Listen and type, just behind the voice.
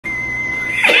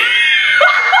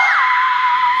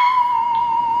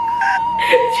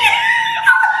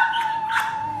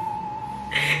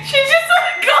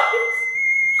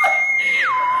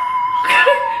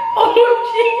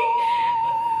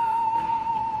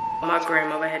My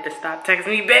grandmother had to stop texting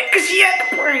me back because she had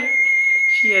to pray.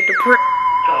 She had to pray.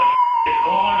 What's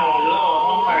going on,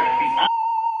 Lord? Have mercy.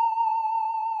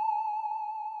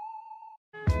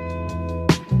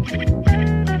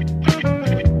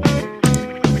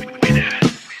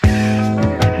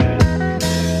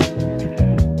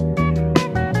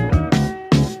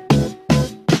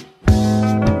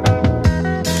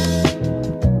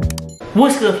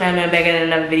 What's good, family? I'm back in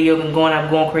another video. Been going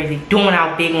up, going crazy, doing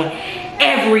our big one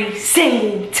every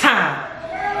single time.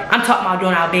 I'm talking about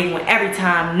doing our big one every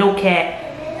time. No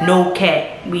cat, no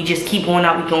cat. We just keep going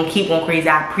up. We gonna keep going crazy.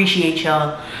 I appreciate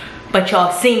y'all, but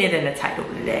y'all seen it in the title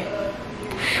today.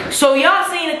 So y'all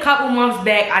seen a couple months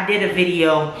back, I did a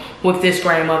video with this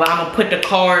grandmother. I'm gonna put the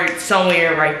card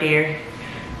somewhere right there,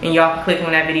 and y'all can click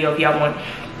on that video if y'all want.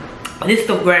 This is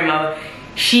the grandmother.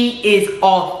 She is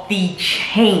off the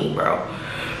chain, bro.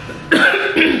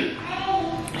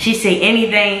 She say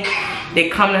anything that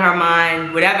come to her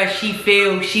mind, whatever she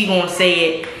feels, she gonna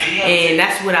say it. And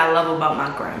that's what I love about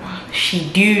my grandma. She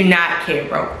do not care,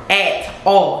 bro, at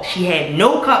all. She had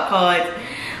no cut cards.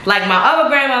 Like my other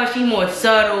grandmother, she more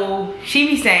subtle. She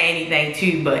be saying anything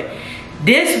too, but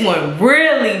this one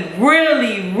really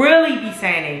be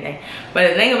saying anything. But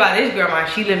the thing about this grandma,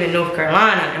 she live in North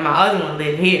Carolina and my other one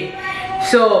live here.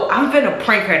 So I'm finna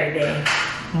prank her today.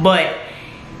 But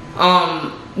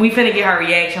we finna get her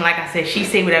reaction. Like I said, she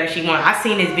say whatever she want. I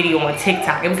seen this video on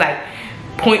TikTok. It was like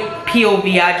point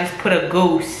POV. I just put a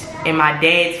ghost in my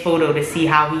dad's photo to see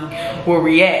how he will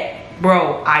react.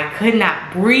 Bro, I could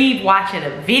not breathe watching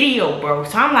the video, bro.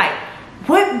 So I'm like,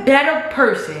 what better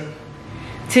person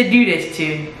to do this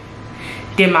to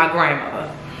than my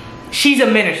grandmother? She's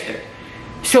a minister.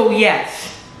 So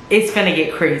yes, it's finna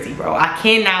get crazy, bro. I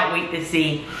cannot wait to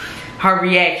see her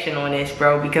reaction on this,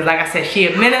 bro. Because like I said, she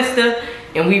a minister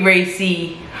and we ready to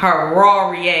see her raw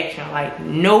reaction. Like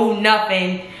no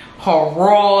nothing, her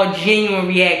raw, genuine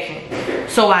reaction.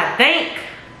 So I think,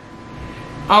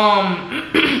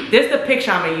 this is the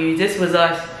picture I'm gonna use. This was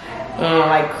us on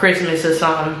like Christmas or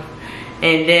something.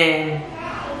 And then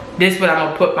this is what I'm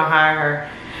gonna put behind her.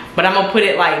 But I'm gonna put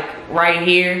it like right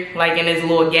here, like in this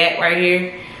little gap right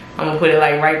here. I'm gonna put it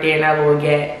like right there in that little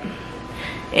gap.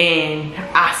 And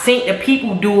I seen the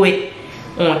people do it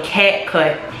on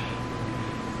CapCut.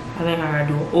 I think I gotta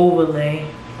do an overlay.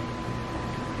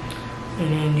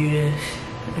 And then do this.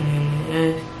 And then do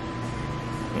this.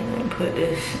 And then put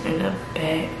this in the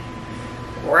back.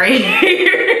 Right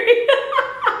here.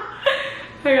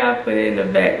 I gotta put it in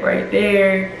the back right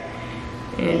there.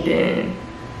 And then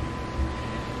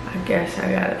I guess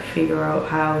I gotta figure out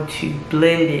how to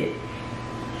blend it.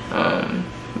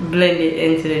 Blend it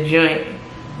into the joint.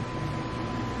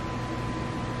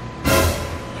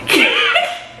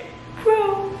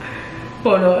 Bro,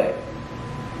 hold on.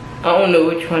 I don't know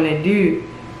which one to do.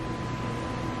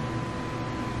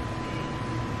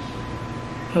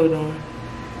 Hold on.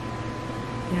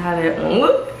 How that one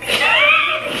look?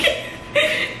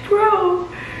 Bro,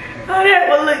 how that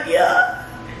one look, y'all?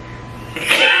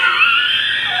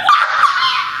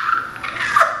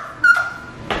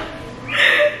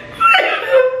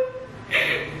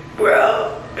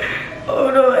 Bro,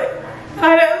 hold on.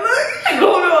 How that look?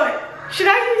 Hold on. Should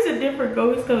I use a different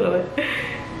ghost? Hold on.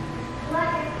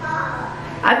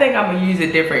 I think I'm gonna use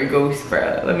a different ghost,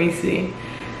 bro. Let me see.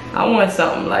 I want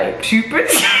something like super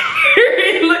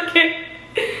scary looking.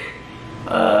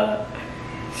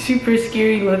 Super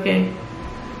scary looking.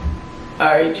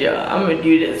 Alright, y'all. I'm gonna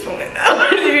do this one. I'm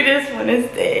gonna do this one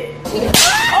instead.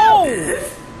 Oh!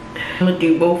 I'm gonna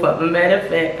do both of them. Matter of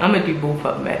fact, I'm gonna do both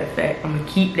of them. Matter of fact, I'm gonna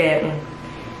keep that one.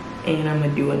 And I'm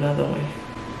gonna do another one.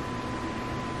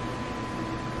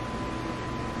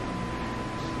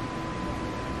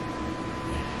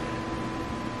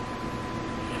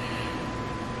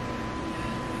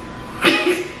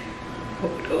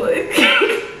 Hold on.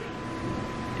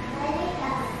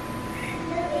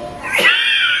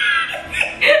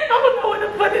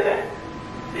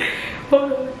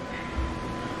 Hold on.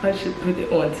 I should put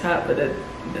it on top of the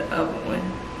other one.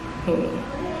 Hold on.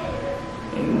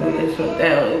 And move this one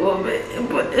down a little bit and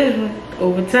put this one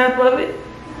over top of it.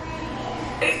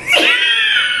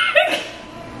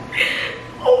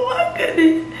 Oh my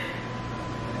goodness.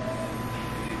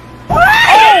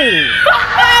 Oh!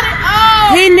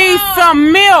 He needs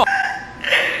some milk.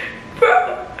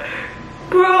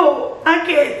 Bro, I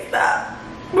can't stop.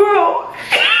 Bro.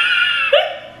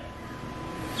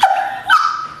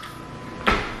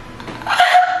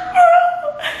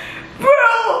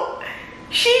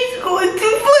 She's going to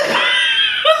flip.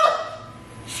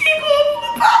 She's going to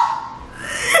flip out.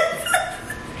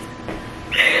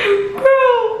 Bro,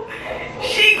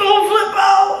 she going to flip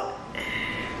out.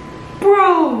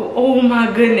 bro, oh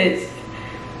my goodness.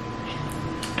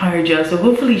 Alright, y'all, so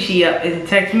hopefully she up and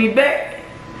text me back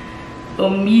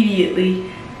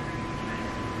immediately.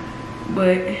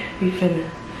 But we finna,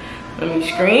 let me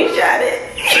screenshot it.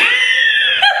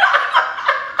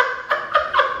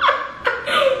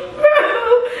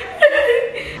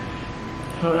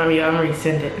 Hold on, y'all, I'm gonna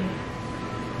resend it.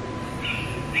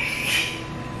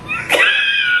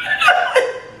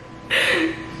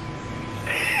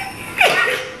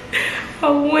 I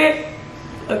went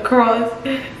across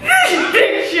this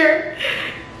picture.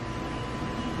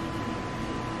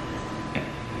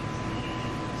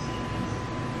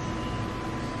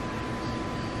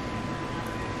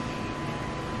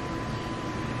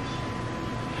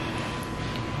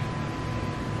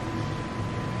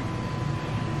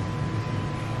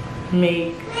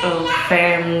 Make a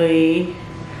family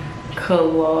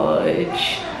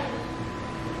collage.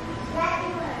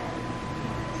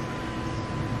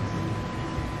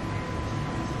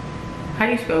 How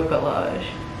do you spell collage?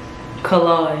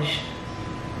 Collage.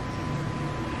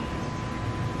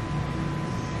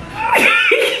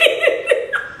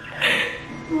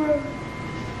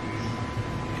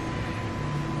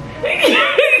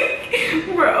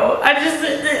 Bro, I just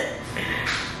said that.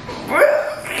 Bro.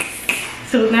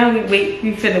 So now we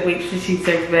finna wait till she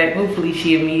texts back. Hopefully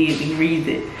she immediately reads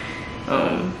it.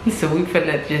 So we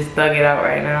finna just thug it out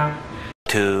right now.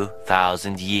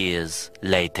 2,000 years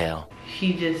later.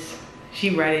 She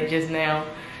read it just now.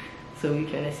 So we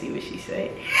finna see what she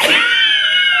say.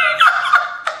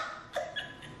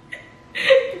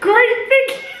 Great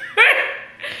picture.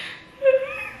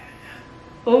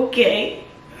 Okay.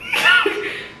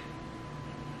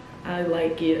 I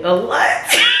like it a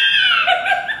lot.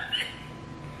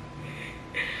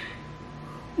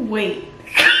 Wait.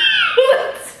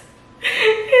 What's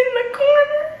in the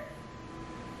corner?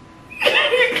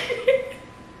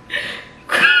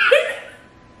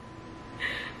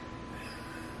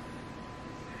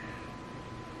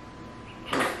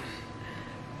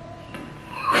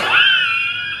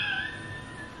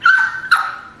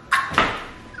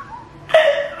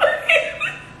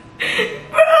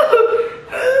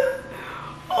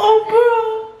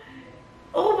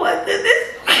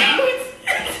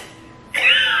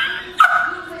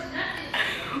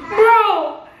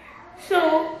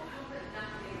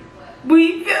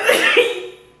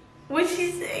 What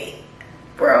she say?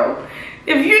 Bro,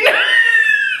 if you know,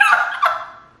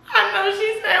 I know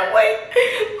she said, wait,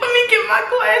 let me get my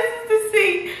glasses to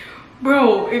see.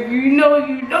 Bro, if you know,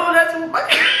 that's what my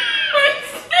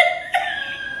glasses said.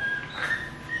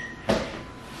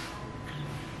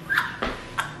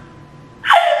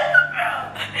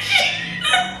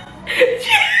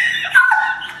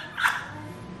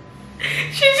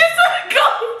 She just said a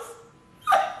ghost.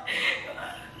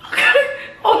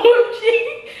 OMG.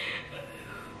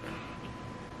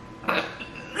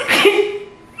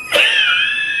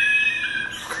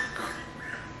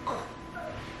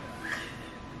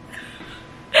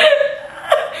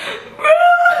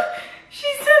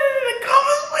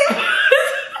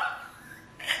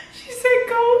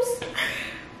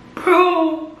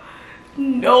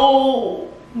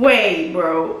 No way,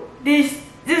 bro. This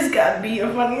gotta be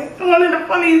one of the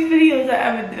funniest videos I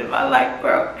ever did in my life,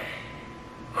 bro.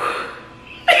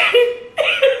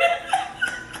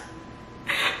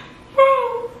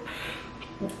 Bro.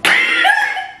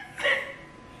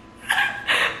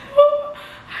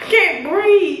 I can't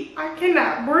breathe. I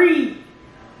cannot breathe.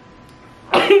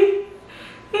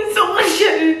 So much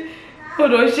shit.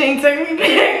 Hold on, she ain't taking me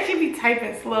back. She be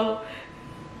typing slow.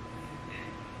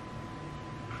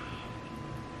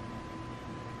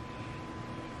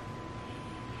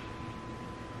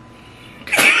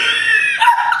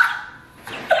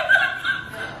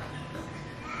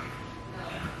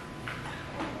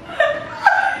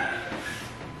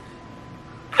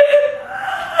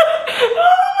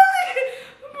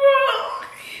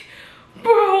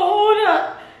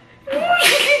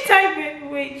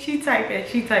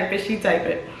 She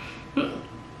typing.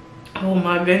 Oh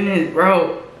my goodness,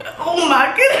 bro. Oh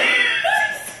my goodness.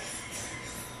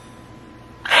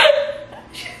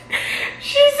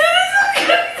 She said it's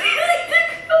okay.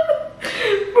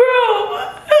 Bro.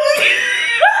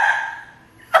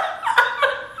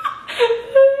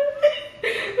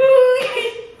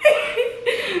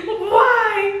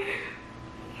 Why?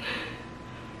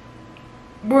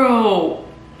 Bro.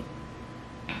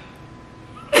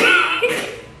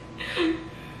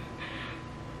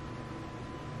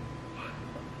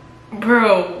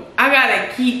 Bro, I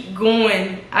gotta keep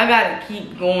going. I gotta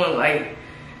keep going like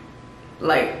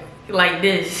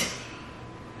this.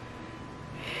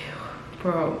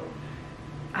 Bro,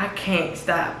 I can't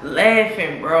stop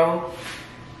laughing, bro.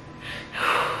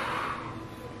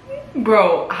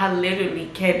 Bro, I literally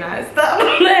cannot stop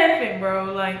laughing,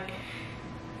 bro. Like,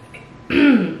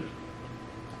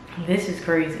 this is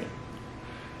crazy.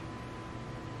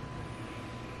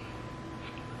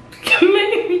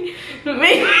 Maybe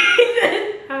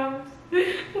this house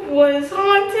was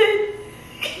haunted.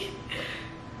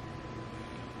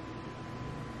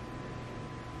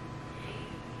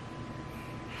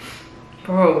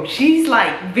 Bro, she's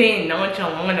like being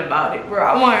nonchalant about it, bro.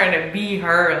 I want her to be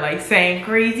her, like saying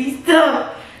crazy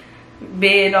stuff.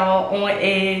 Bed all on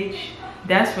edge.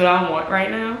 That's what I want right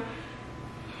now.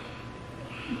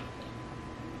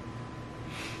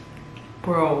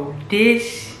 Bro,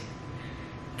 this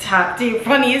top tier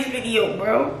funniest video,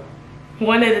 bro.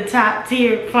 One of the top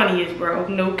tier funniest, bro.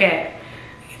 No cap.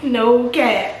 No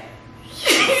cap.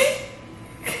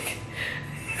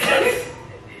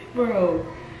 Bro.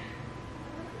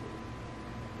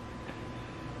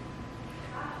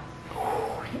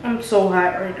 I'm so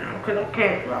hot right now because I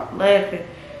can't stop laughing.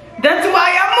 That's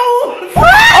why I moved.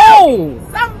 Oh!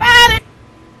 Somebody!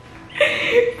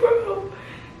 Bro,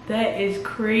 that is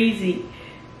crazy.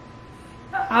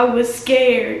 I was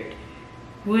scared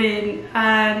when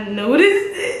I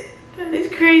noticed it. That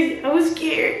is crazy. I was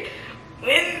scared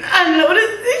when I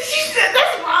noticed it. She said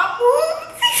that's why I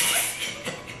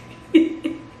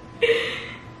moved.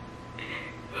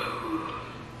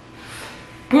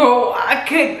 Bro, I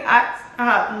couldn't.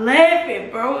 I'm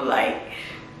laughing, bro. Like,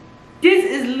 this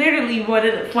is literally one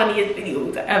of the funniest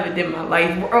videos I ever did in my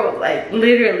life, bro. Like,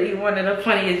 literally one of the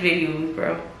funniest videos,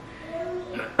 bro.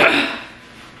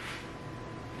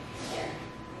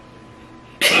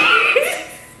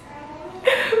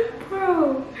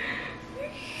 Bro.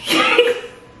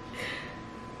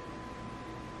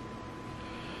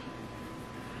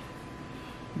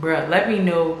 Bruh, let me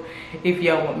know if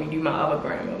y'all want me to do my other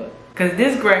grandmother. Cause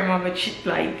this grandmama,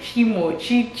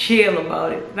 she chill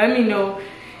about it. Let me know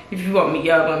if you want me,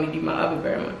 y'all want me to do my other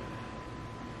grandma.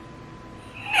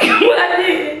 What I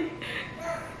did?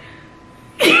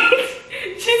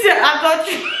 She said, I thought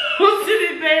you posted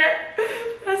it there.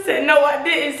 I said, no, I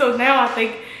didn't. So now I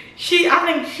think she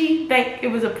think it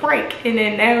was a prank. And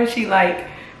then now she like,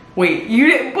 wait, you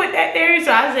didn't put that there?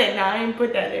 So I said, nah, I didn't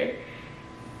put that there.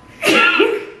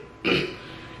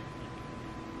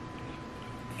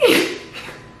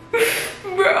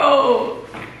 Bro.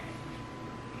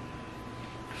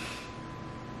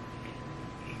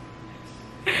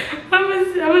 I'm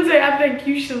gonna say I think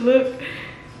you should look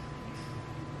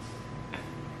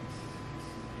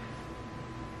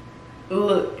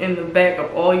in the back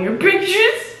of all your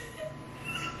pictures.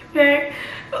 Back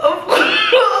of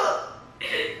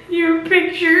your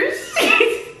pictures.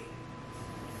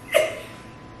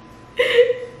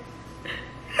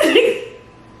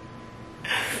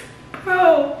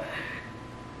 Bro.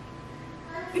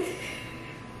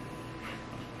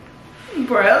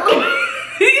 Bro.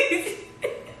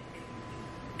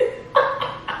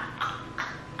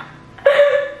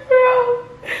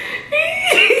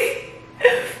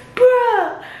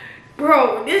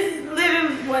 Bro, this is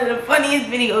literally one of the funniest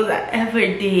videos I ever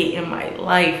did in my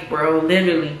life, bro.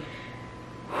 Literally.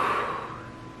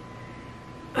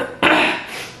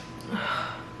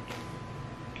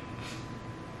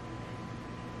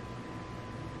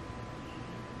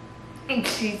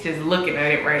 She's just looking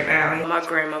at it right now. My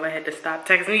grandmother had to stop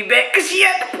texting me back because she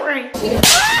had to pray. She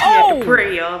had to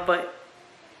pray, y'all. But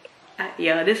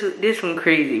yeah, this one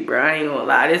crazy, bro. I ain't gonna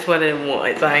lie. This one of them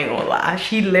ones. I ain't gonna lie.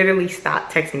 She literally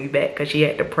stopped texting me back because she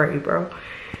had to pray, bro.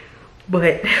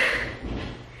 But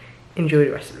enjoy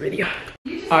the rest of the video.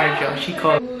 All right, y'all. She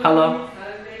called. Hello.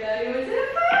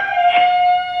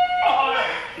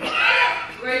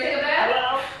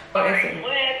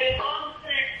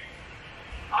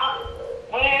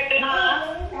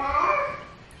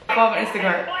 Off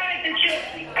Instagram.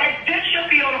 This should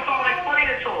be on the phone. Explain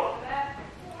it to her.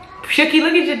 Shooky,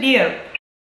 look at your DM.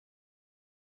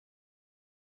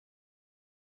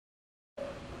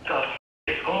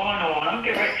 What's going on? I'm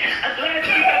getting ready. I'm gonna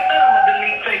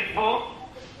delete Facebook.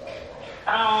 I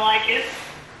don't like it.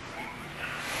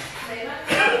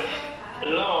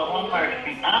 Lord, have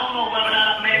mercy. I don't know whether or not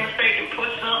I made a mistake and put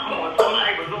something or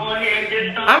somebody was going here and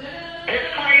did something.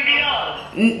 It's crazy,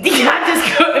 I just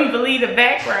couldn't believe the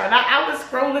background. I was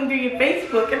scrolling through your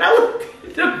Facebook and I looked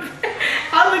at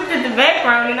the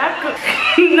background and I could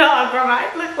no, bro.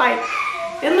 It looked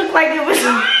like it was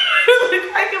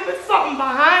something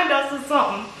behind us or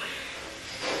something.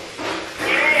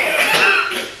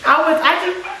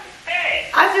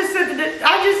 I just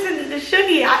sent it to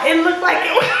Shuggy. It looked like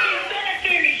it was.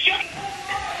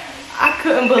 I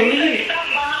couldn't believe it.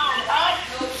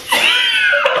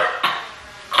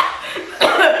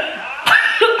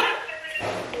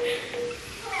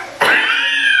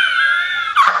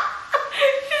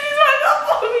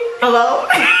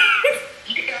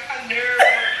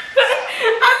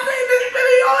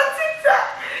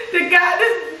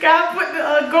 guy put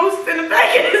the ghost in the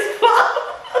back of his phone.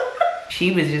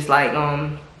 She was just like,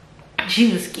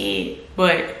 she was scared.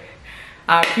 But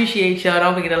I appreciate y'all.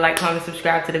 Don't forget to like, comment,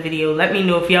 subscribe to the video. Let me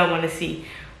know if y'all want to see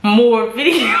more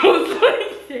videos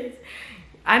like this.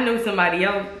 I know somebody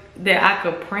else that I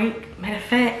could prank. Matter of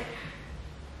fact,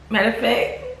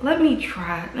 let me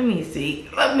try. Let me see.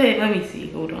 Let me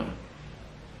see. Hold on.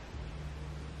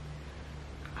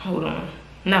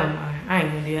 Never mind. I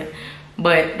ain't gonna do that.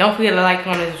 But don't forget to like,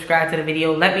 comment, and subscribe to the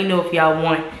video. Let me know if y'all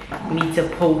want me to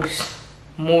post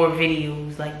more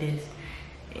videos like this.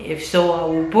 If so, I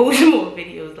will post more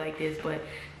videos like this. But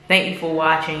thank you for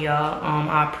watching, y'all.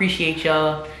 I appreciate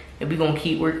y'all. And we're gonna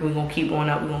keep working. We're gonna keep going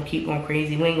up. We're gonna keep going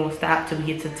crazy. We ain't gonna stop till we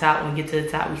get to the top. When we get to the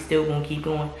top, we still gonna keep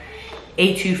going.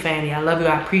 A2 family, I love you.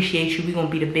 I appreciate you. We're gonna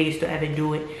be the biggest to ever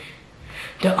do it.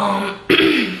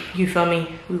 You feel me?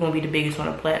 We're gonna be the biggest on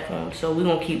the platform. So we're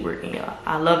gonna keep working, y'all.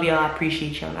 I love y'all. I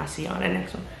appreciate y'all. And I'll see y'all in the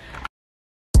next one.